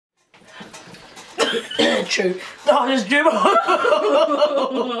True. No, just dribble.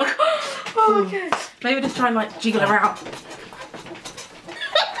 Oh, okay. Maybe just try and like jiggle around.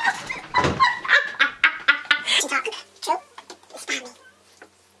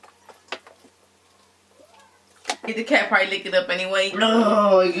 The cat probably lick it up anyway.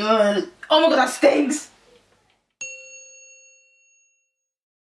 Oh my god. Oh my god, that stinks.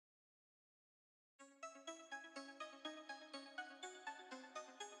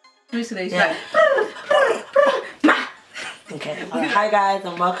 Yeah. Okay. Hi guys,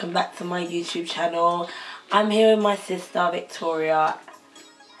 and welcome back to my YouTube channel. I'm here with my sister Victoria.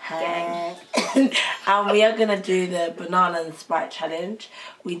 Hey. And we are gonna do the banana and Sprite challenge.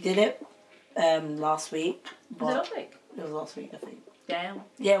 We did it last week. Was it last week? It was last week, I think. Damn.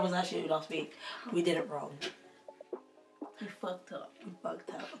 Yeah, it was actually last week. We did it wrong. We fucked up. We fucked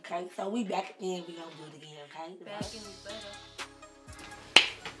up. Okay, so we back again. We gonna do it again. Okay. Back in is better.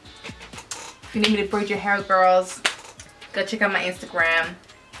 If you need me to braid your hair, girls, go check out my Instagram,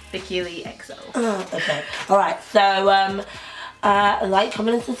 VickyLeeXO. Okay. All right. So like,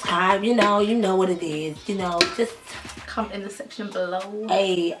 comment, and subscribe. You know what it is. You know, just comment in the section below.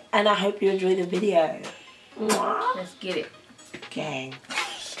 Hey, and I hope you enjoyed the video. Mwah. Let's get it. Gang.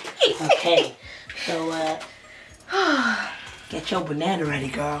 Okay. So get your banana ready,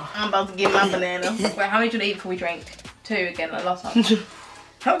 girl. I'm about to get my banana. Wait, how many did you eat before we drank? 2 again, like last time.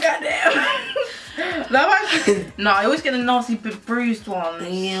 Oh goddamn! No, I always get the nasty bruised ones.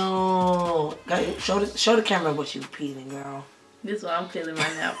 Yo, show the camera what you peeling, girl. this is what I'm peeling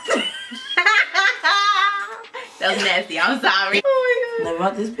right now. That was nasty. I'm sorry. Oh my god.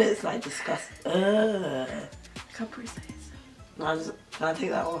 No, this bit's like disgusting. Capri says. No, can I take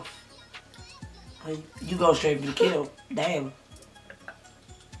that off? You go straight for the kill. Damn.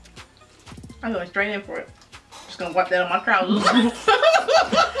 I'm going straight in for it. Just gonna wipe that on my trousers.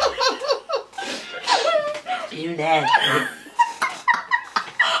 You nasty.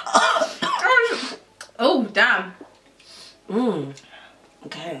 Oh, damn.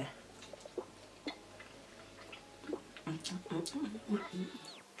 Okay. You go straight to the kill.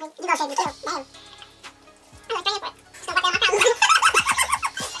 Damn. I'm going straight in for it. Just gonna wipe that on my trousers. You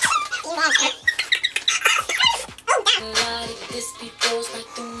nasty. Oh, damn. This beat goes right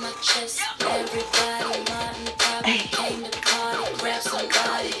through my chest. Everybody, Martin, Bobby, came to party. Grab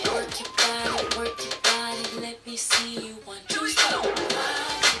somebody, work your body, let me see you 1, 2, stop.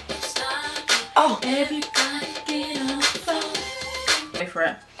 Oh, everybody get on the phone. Wait for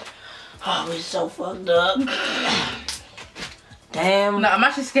it. Oh, we're so fucked up. Damn. No, I'm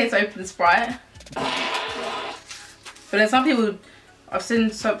actually scared to open the Sprite. But then some people, I've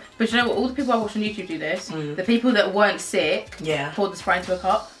seen some, but you know what, all the people I watch on YouTube do this. The people that weren't sick, poured the Sprite into a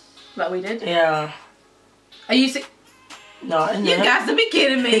cup, like we did. Yeah. Are you sick? No, you guys to be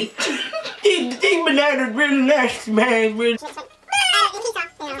kidding me. These bananas really nasty, man. Really.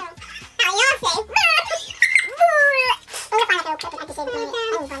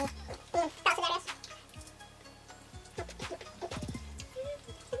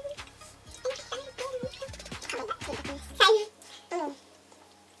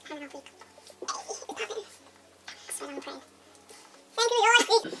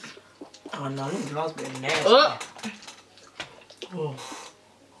 Oh no, this glass been nasty. Oh.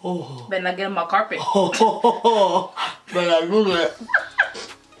 Oh. Better not get on my carpet. Oh. Better do it.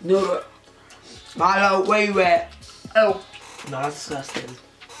 Do it. Milo, where you at? Oh. No, that's disgusting.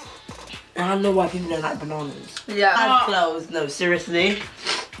 I don't know why people don't like bananas. Yeah. Eyes closed. No, seriously.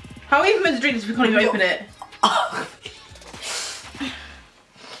 How are we even meant to drink this if we can't even open it?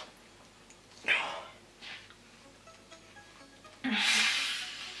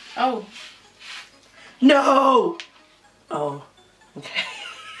 Oh. No! Oh. Okay.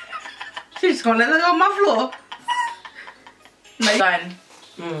 She's just gonna let it on my floor. No, done.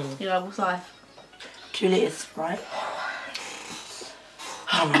 You know, what's life? 2 liters Sprite.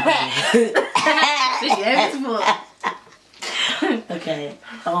 Oh my god. Okay.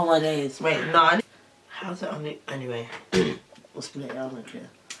 Oh my days. Wait, no. How's it on it? Anyway. We'll split it out, okay.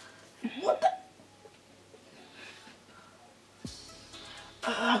 What the?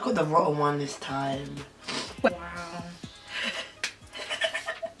 I got the rotten one this time. Wow.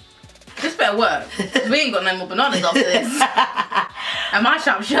 This better work. We ain't got no more bananas after this. And my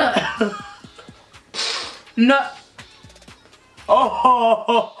shop shut. No.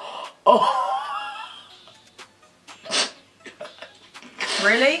 Oh.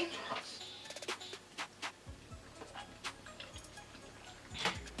 Really?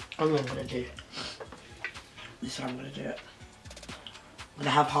 I'm not gonna do it. This time I'm gonna do it. I'm gonna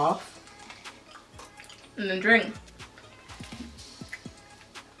have half. And then drink.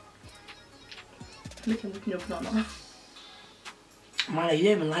 Look at your banana. Miley, you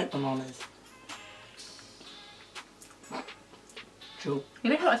don't even like bananas. True. You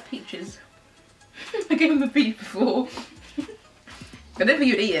know how likes peaches? I gave him a peach before. I didn't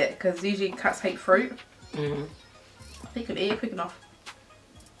think you'd eat it, because usually cats hate fruit. Mm-hmm. They could eat it quick enough.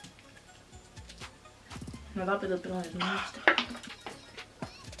 No, that bit of banana is nasty.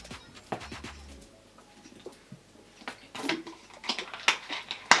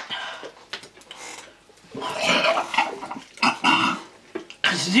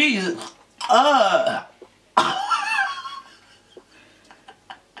 Jesus.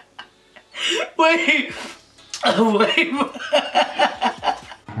 Wait. Wait.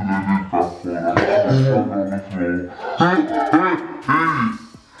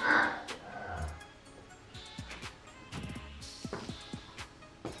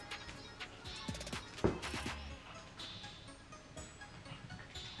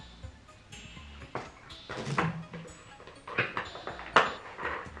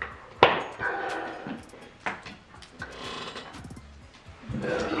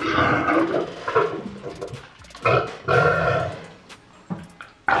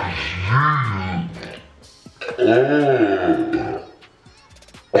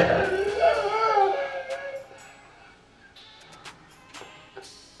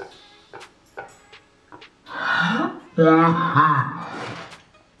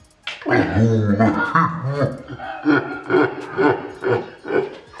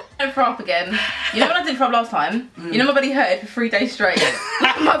 Throw up again. You know when I didn't throw up last time? You know my belly hurted for 3 days straight.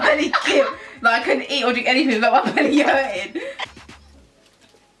 Like my belly killed. Like I couldn't eat or drink anything without my belly hurting.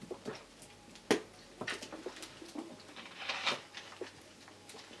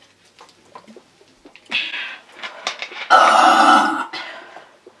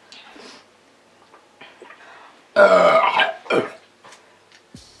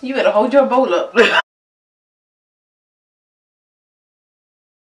 You better hold your bowl up.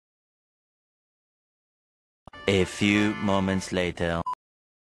 A few moments later.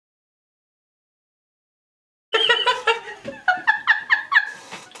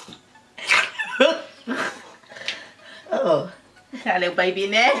 Oh. That little baby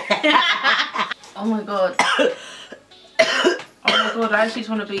in there. Oh my god. Oh my god, I actually just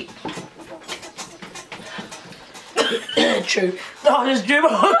want to be... True. No, just dream.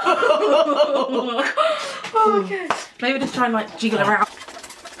 Oh, okay. Maybe just try and like jiggle around.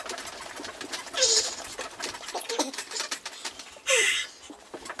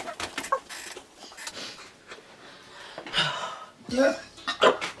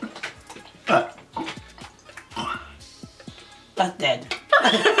 That's dead.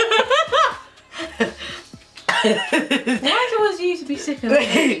 Why do I always you to be sick of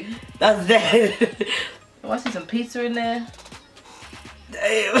me? That's dead. Oh, I see some pizza in there.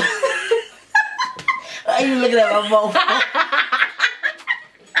 Damn. Why are you looking at my mouth?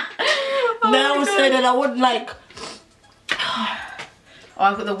 Now I'm saying that I wouldn't like. Oh,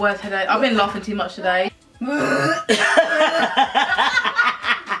 I've got the worst headache. I've been laughing too much today. I'm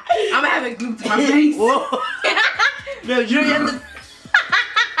having glue to my face. Whoa. No, you have to.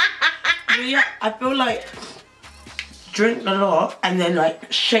 I feel like drink a lot and then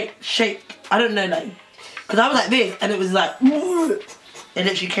like shake. I don't know, like, because I was like this and it was like, it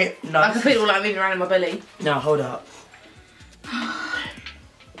literally came. No. I can feel it all like moving around in my belly. No, hold up.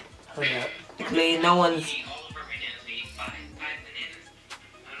 Hold up. Clearly, no one's.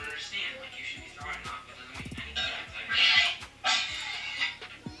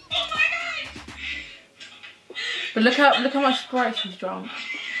 But look how much Sprite she's drunk.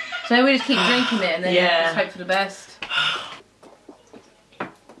 So maybe we just keep drinking it and then just hope for the best.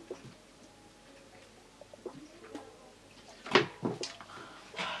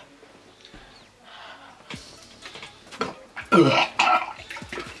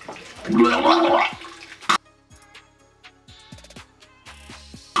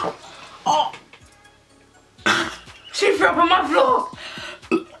 Oh! She threw up on my floor!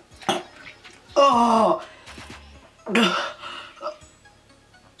 Oh!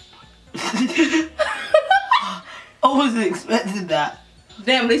 I wasn't expecting that.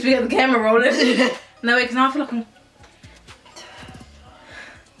 Damn, at least we got the camera rolling. No, wait, because now I feel like I'm...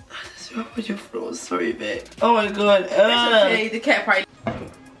 What's wrong with your floor? Sorry, babe. Oh my god. It's okay, the cat probably...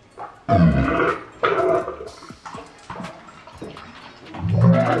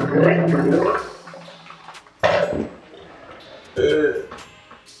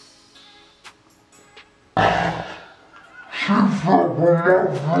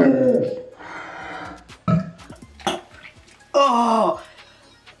 Oh!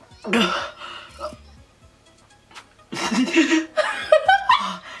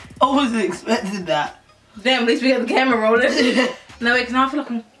 I wasn't expecting that. Damn, at least we got the camera rolling. No, wait, because now I feel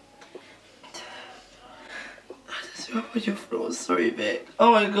like I'm... What's with your floor? Sorry, Vic.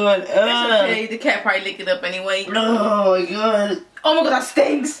 Oh my god. It's okay, the cat probably licked it up anyway. Oh my god. Oh my god, that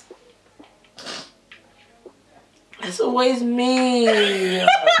stinks! It's always me.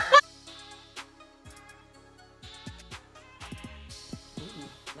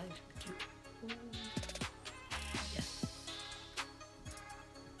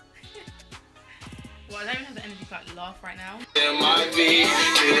 Well, I don't even have the energy to like laugh right now. It might be